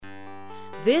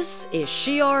This is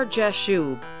Shear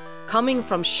Jashub, coming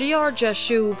from Shear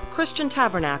Jashub Christian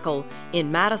Tabernacle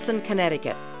in Madison,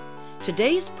 Connecticut.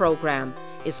 Today's program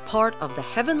is part of the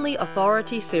Heavenly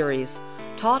Authority series,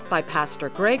 taught by Pastor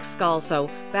Greg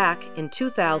Scalzo back in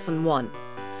 2001.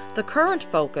 The current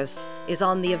focus is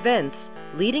on the events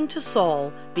leading to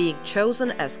Saul being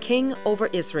chosen as king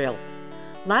over Israel.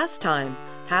 Last time,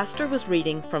 Pastor was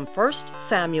reading from 1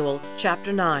 Samuel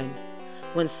chapter 9,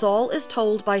 when Saul is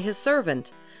told by his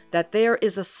servant that there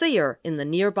is a seer in the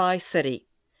nearby city.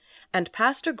 And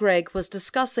Pastor Greg was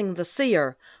discussing the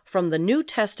seer from the New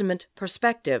Testament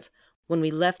perspective when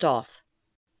we left off.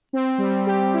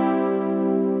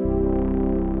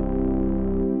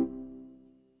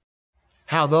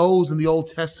 How those in the Old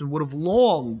Testament would have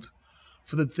longed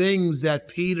for the things that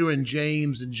Peter and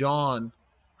James and John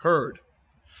heard.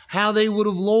 How they would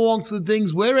have longed for the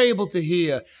things we're able to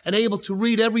hear and able to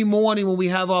read every morning when we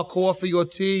have our coffee or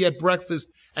tea at breakfast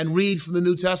and read from the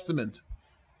New Testament.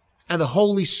 And the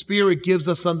Holy Spirit gives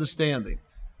us understanding.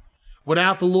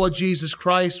 Without the Lord Jesus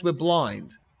Christ, we're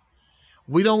blind.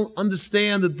 We don't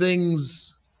understand the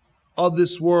things of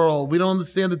this world. We don't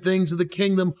understand the things of the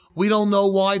kingdom. We don't know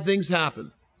why things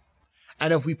happen.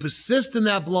 And if we persist in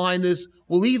that blindness,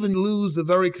 we'll even lose the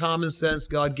very common sense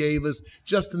God gave us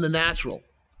just in the natural.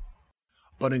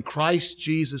 But in Christ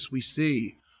Jesus we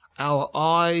see our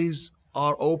eyes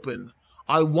are open.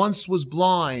 I once was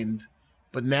blind,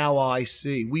 but now I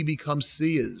see. We become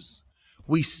seers.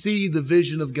 We see the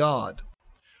vision of God.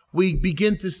 We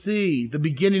begin to see the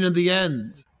beginning and the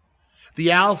end,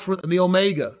 the Alpha and the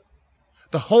Omega,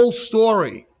 the whole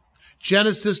story,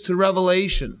 Genesis to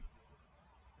Revelation,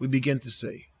 we begin to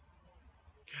see.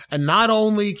 And not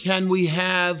only can we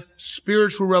have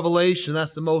spiritual revelation,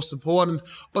 that's the most important,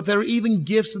 but there are even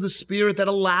gifts of the Spirit that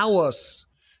allow us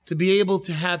to be able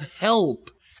to have help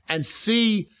and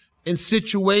see in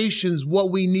situations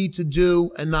what we need to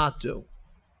do and not do.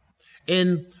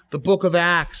 In the book of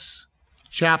Acts,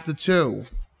 chapter 2,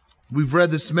 we've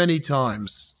read this many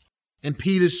times. In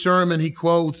Peter's sermon, he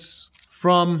quotes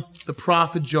from the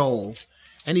prophet Joel,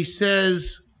 and he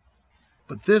says,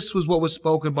 "But this was what was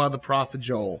spoken by the prophet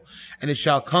Joel. And it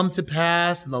shall come to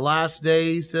pass in the last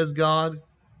days, says God."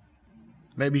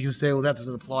 Maybe you can say, well, that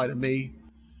doesn't apply to me.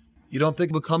 You don't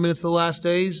think we're coming into the last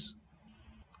days?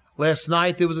 Last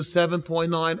night, there was a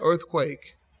 7.9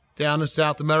 earthquake down in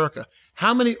South America.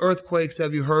 How many earthquakes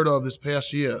have you heard of this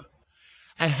past year?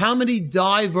 And how many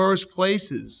diverse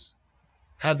places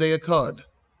have they occurred?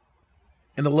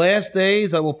 "In the last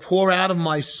days, I will pour out of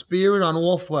my spirit on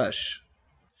all flesh.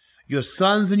 Your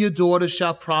sons and your daughters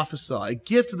shall prophesy," a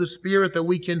gift of the Spirit that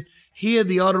we can hear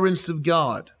the utterance of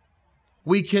God.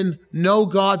 We can know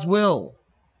God's will.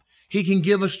 He can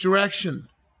give us direction.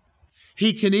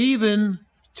 He can even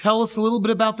tell us a little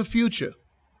bit about the future.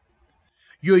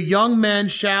 "Your young men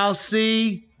shall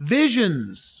see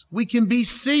visions." We can be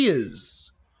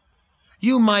seers.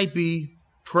 You might be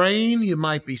praying, you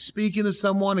might be speaking to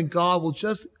someone, and God will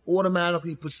just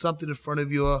automatically put something in front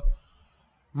of your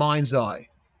mind's eye.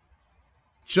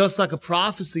 Just like a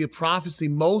prophecy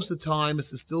most of the time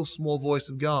is the still small voice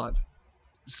of God.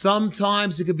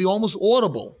 Sometimes it could be almost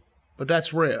audible, but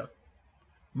that's rare.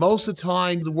 Most of the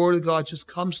time, the word of God just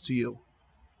comes to you,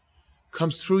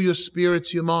 comes through your spirit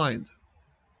to your mind.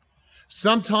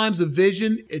 Sometimes a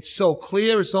vision, it's so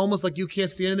clear, it's almost like you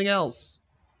can't see anything else.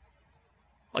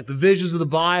 Like the visions of the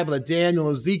Bible that Daniel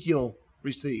and Ezekiel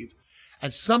received.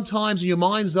 And sometimes in your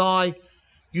mind's eye,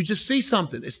 you just see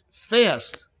something. It's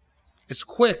fast. It's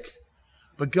quick,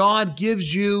 but God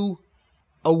gives you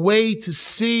a way to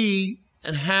see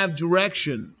and have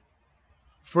direction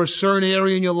for a certain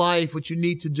area in your life, what you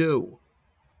need to do.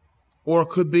 Or it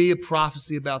could be a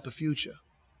prophecy about the future.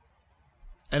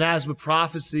 And as with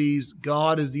prophecies,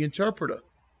 God is the interpreter.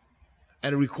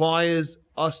 And it requires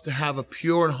us to have a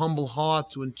pure and humble heart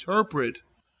to interpret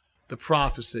the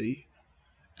prophecy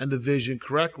and the vision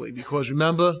correctly. Because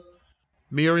remember,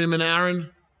 Miriam and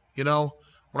Aaron,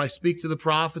 when I speak to the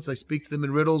prophets, I speak to them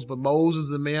in riddles, but Moses,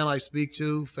 the man I speak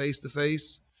to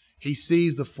face, he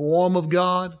sees the form of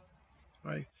God,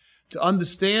 right? To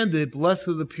understand it, blessed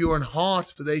are the pure in heart,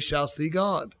 for they shall see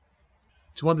God.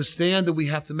 To understand that we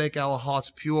have to make our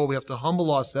hearts pure, we have to humble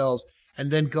ourselves,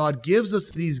 and then God gives us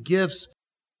these gifts.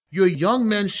 "Your young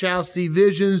men shall see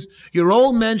visions, your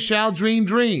old men shall dream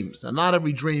dreams." And not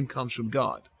every dream comes from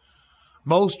God.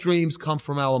 Most dreams come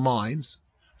from our minds.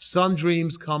 Some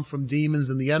dreams come from demons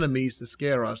and the enemies to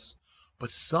scare us. But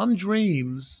some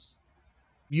dreams,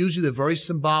 usually they're very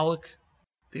symbolic,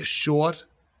 they're short,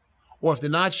 or if they're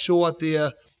not short,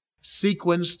 they're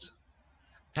sequenced,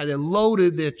 and they're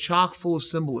loaded, they're chock full of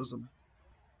symbolism.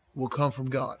 will come from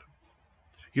God.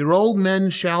 Your old men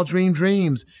shall dream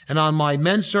dreams, and on my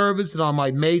men servants and on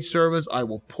my maid servants I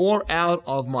will pour out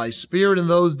of my spirit in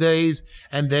those days,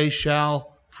 and they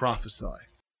shall prophesy.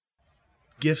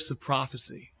 Gifts of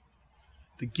prophecy.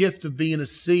 The gift of being a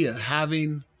seer,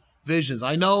 having visions.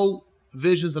 I know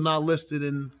visions are not listed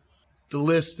in the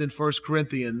list in 1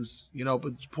 Corinthians,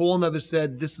 but Paul never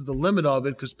said this is the limit of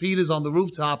it, because Peter's on the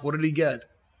rooftop. What did he get?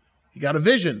 He got a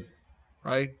vision,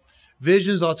 right?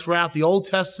 Visions are throughout the Old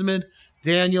Testament,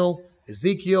 Daniel,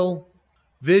 Ezekiel.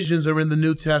 Visions are in the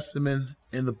New Testament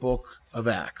in the book of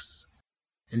Acts.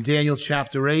 In Daniel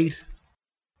chapter 8,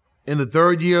 in the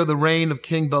 3rd year of the reign of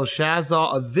King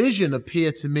Belshazzar, a vision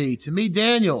appeared to me,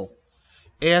 Daniel,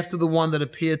 after the one that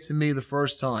appeared to me the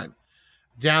first time.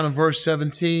 Down in verse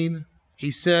 17, he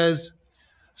says,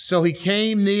 so he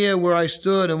came near where I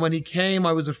stood, and when he came,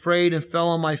 I was afraid and fell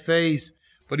on my face.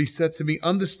 But he said to me,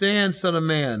 understand, son of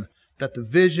man, that the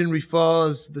vision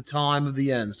refers to the time of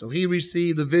the end. So he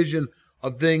received a vision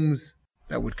of things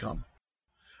that would come.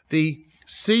 The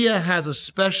seer has a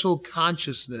special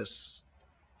consciousness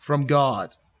from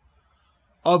God,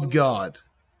 of God.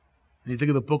 And you think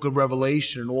of the book of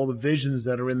Revelation and all the visions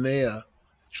that are in there,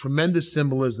 tremendous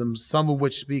symbolism, some of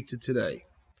which speak to today.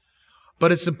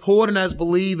 But it's important as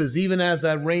believers, even as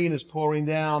that rain is pouring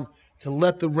down, to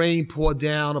let the rain pour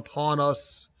down upon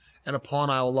us and upon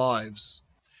our lives,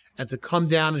 and to come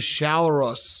down and shower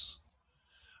us,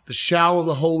 the shower of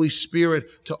the Holy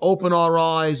Spirit, to open our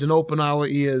eyes and open our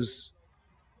ears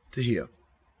to hear.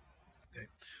 Okay.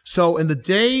 So in the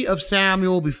day of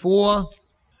Samuel, before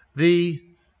the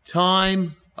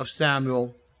time of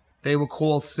Samuel, they were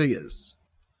called seers.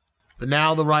 But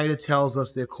now the writer tells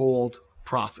us they're called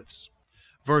prophets.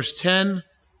 Verse 10,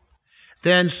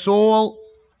 then Saul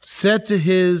said to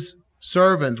his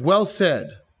servant, well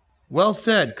said,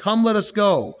 come let us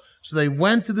go. So they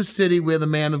went to the city where the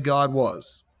man of God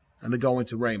was, and they're going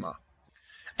to Ramah.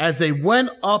 As they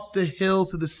went up the hill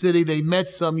to the city, they met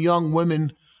some young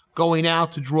women going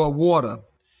out to draw water,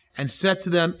 and said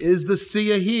to them, is the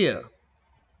seer here?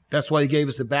 That's why he gave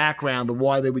us a background of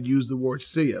why they would use the word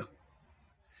seer.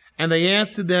 And they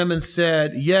answered them and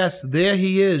said, yes, there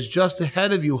he is, just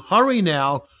ahead of you. Hurry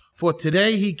now, for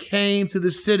today he came to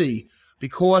the city,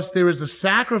 because there is a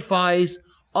sacrifice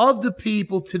of the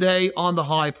people today on the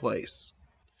high place.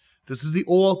 This is the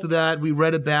altar that we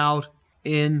read about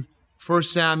in 1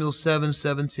 Samuel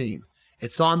 7:17.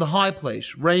 It's on the high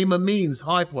place. Ramah means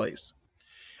high place.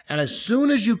 And as soon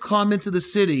as you come into the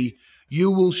city,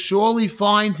 you will surely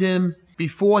find him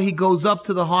before he goes up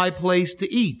to the high place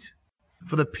to eat.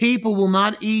 For the people will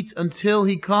not eat until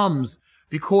he comes,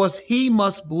 because he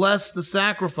must bless the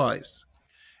sacrifice.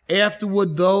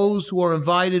 Afterward, those who are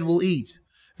invited will eat.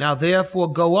 Now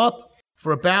therefore go up,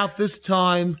 for about this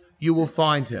time you will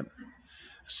find him.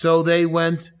 So they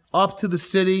went up to the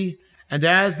city, and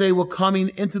as they were coming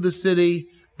into the city,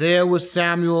 there was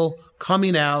Samuel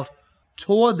coming out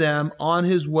toward them on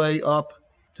his way up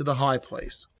to the high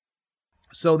place.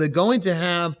 So they're going to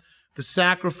have the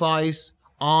sacrifice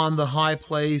on the high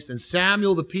place, and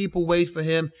Samuel, the people wait for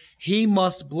him. He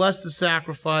must bless the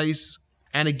sacrifice,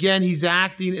 and again he's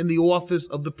acting in the office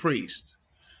of the priest.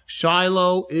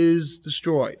 Shiloh is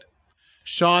destroyed.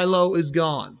 Shiloh is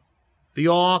gone. The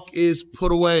ark is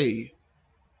put away.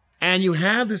 And you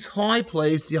have this high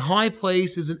place. The high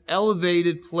place is an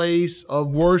elevated place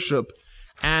of worship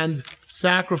and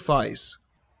sacrifice.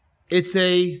 It's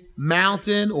a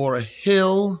mountain or a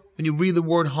hill. When you read the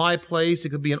word high place, it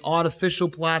could be an artificial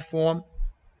platform.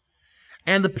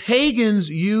 And the pagans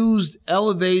used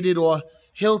elevated or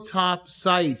hilltop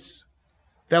sites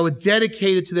that were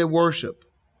dedicated to their worship.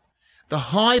 The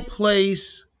high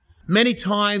place many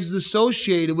times is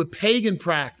associated with pagan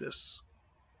practice.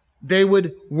 They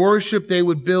would worship, they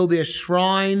would build their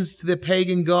shrines to their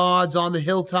pagan gods on the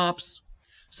hilltops.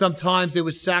 Sometimes they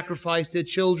would sacrifice their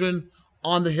children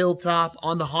on the hilltop,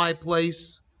 on the high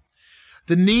place.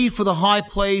 The need for the high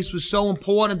place was so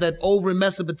important that over in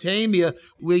Mesopotamia,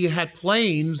 where you had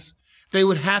plains, they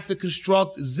would have to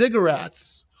construct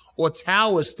ziggurats or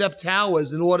towers, step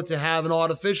towers, in order to have an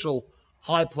artificial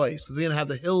high place, because they didn't have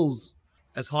the hills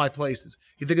as high places.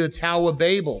 You think of the Tower of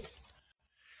Babel.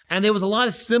 And there was a lot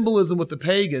of symbolism with the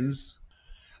pagans,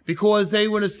 because they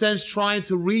were in a sense trying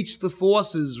to reach the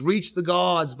forces, reach the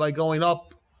gods by going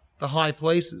up the high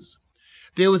places.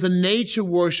 There was a nature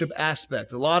worship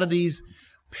aspect. A lot of these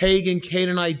pagan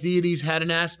Canaanite deities had an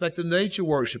aspect of nature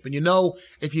worship. And you know,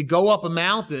 if you go up a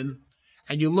mountain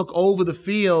and you look over the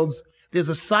fields, there's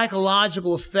a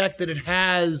psychological effect that it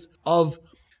has of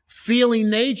feeling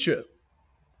nature.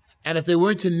 And if they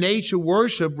were into nature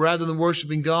worship rather than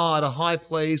worshiping God, a high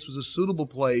place was a suitable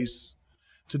place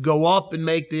to go up and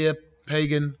make their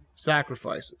pagan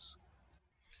sacrifices.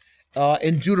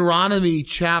 In Deuteronomy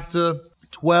chapter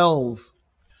 12,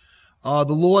 the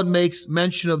Lord makes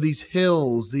mention of these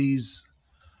hills, these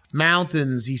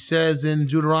mountains. He says in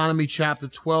Deuteronomy chapter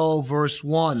 12, verse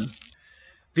 1,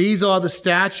 "These are the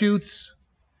statutes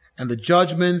and the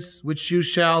judgments which you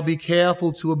shall be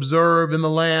careful to observe in the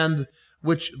land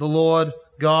which the Lord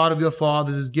God of your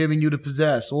fathers is giving you to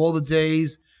possess all the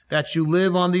days that you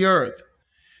live on the earth.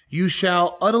 You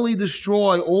shall utterly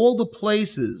destroy all the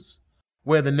places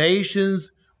where the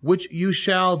nations which you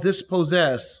shall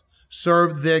dispossess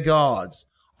served their gods,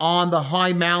 on the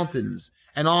high mountains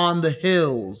and on the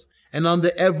hills and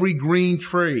under every green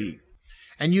tree.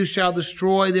 And you shall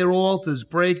destroy their altars,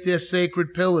 break their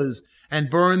sacred pillars, and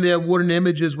burn their wooden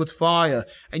images with fire.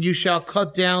 And you shall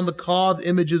cut down the carved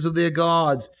images of their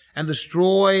gods and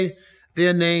destroy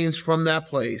their names from that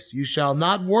place. You shall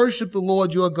not worship the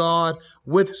Lord your God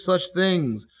with such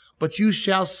things, but you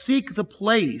shall seek the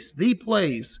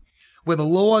place where the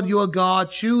Lord your God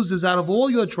chooses out of all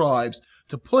your tribes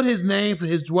to put his name for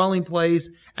his dwelling place,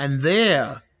 and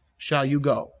there shall you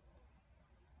go."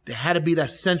 There had to be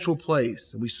that central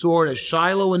place. And we saw it as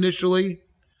Shiloh initially,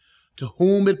 to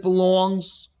whom it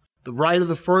belongs, the right of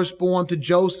the firstborn to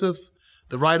Joseph,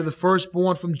 the right of the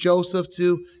firstborn from Joseph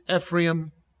to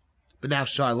Ephraim. But now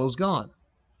Shiloh's gone.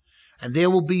 And there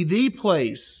will be the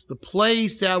place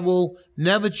that will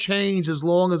never change as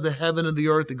long as the heaven and the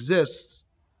earth exists,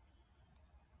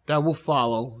 that will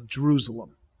follow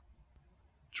Jerusalem.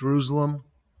 Jerusalem,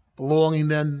 belonging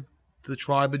then to the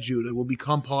tribe of Judah, will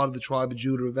become part of the tribe of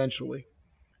Judah eventually.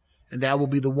 And that will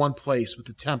be the one place with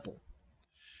the temple.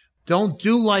 Don't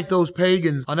do like those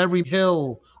pagans on every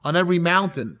hill, on every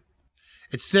mountain.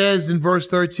 It says in verse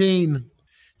 13,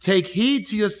 "Take heed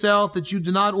to yourself that you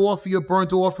do not offer your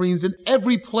burnt offerings in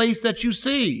every place that you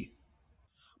see,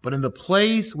 but in the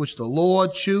place which the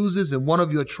Lord chooses in one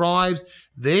of your tribes,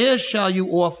 there shall you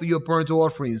offer your burnt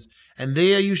offerings, and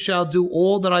there you shall do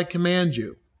all that I command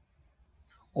you."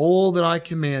 All that I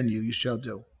command you, you shall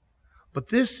do. But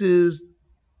this is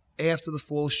after the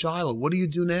fall of Shiloh. What do you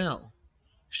do now?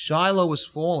 Shiloh has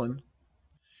fallen.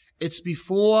 It's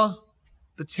before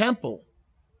the temple.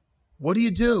 What do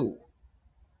you do?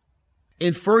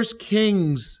 In 1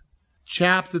 Kings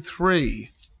chapter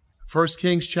 3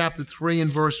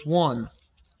 and verse 1,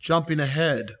 jumping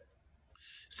ahead,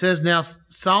 says, "Now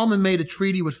Solomon made a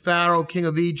treaty with Pharaoh, king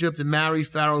of Egypt, and married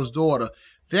Pharaoh's daughter.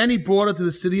 Then he brought her to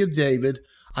the city of David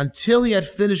until he had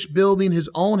finished building his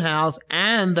own house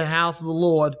and the house of the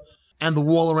Lord and the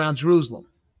wall around Jerusalem."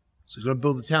 So he's going to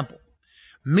build the temple.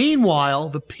 "Meanwhile,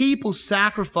 the people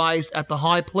sacrificed at the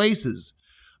high places,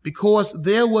 because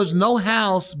there was no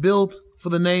house built for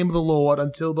the name of the Lord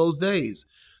until those days."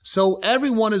 So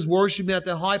everyone is worshiping at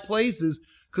their high places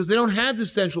because they don't have the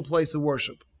central place of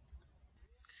worship.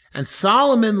 "And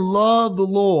Solomon loved the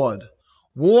Lord,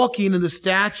 walking in the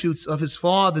statutes of his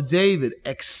father David,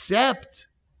 except,"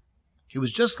 he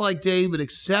was just like David,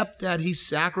 "except that he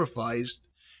sacrificed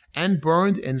and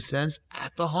burned incense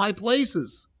at the high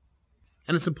places."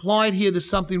 And it's implied here there's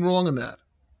something wrong in that.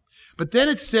 But then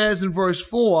it says in verse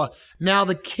 4, "Now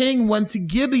the king went to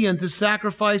Gibeon to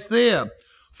sacrifice there,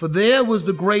 for there was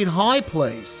the great high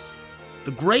place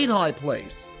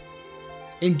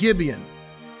in Gibeon."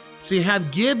 So you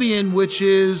have Gibeon, which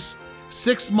is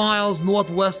 6 miles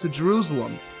northwest of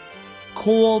Jerusalem,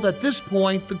 called at this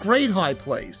point the great high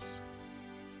place.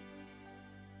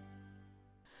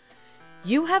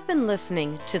 You have been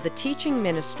listening to the teaching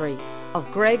ministry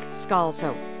of Greg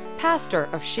Scalzo, pastor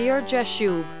of Shear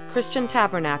Jashub Christian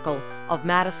Tabernacle of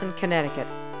Madison, Connecticut.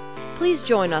 Please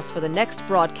join us for the next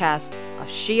broadcast of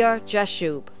Shear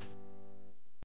Jashub.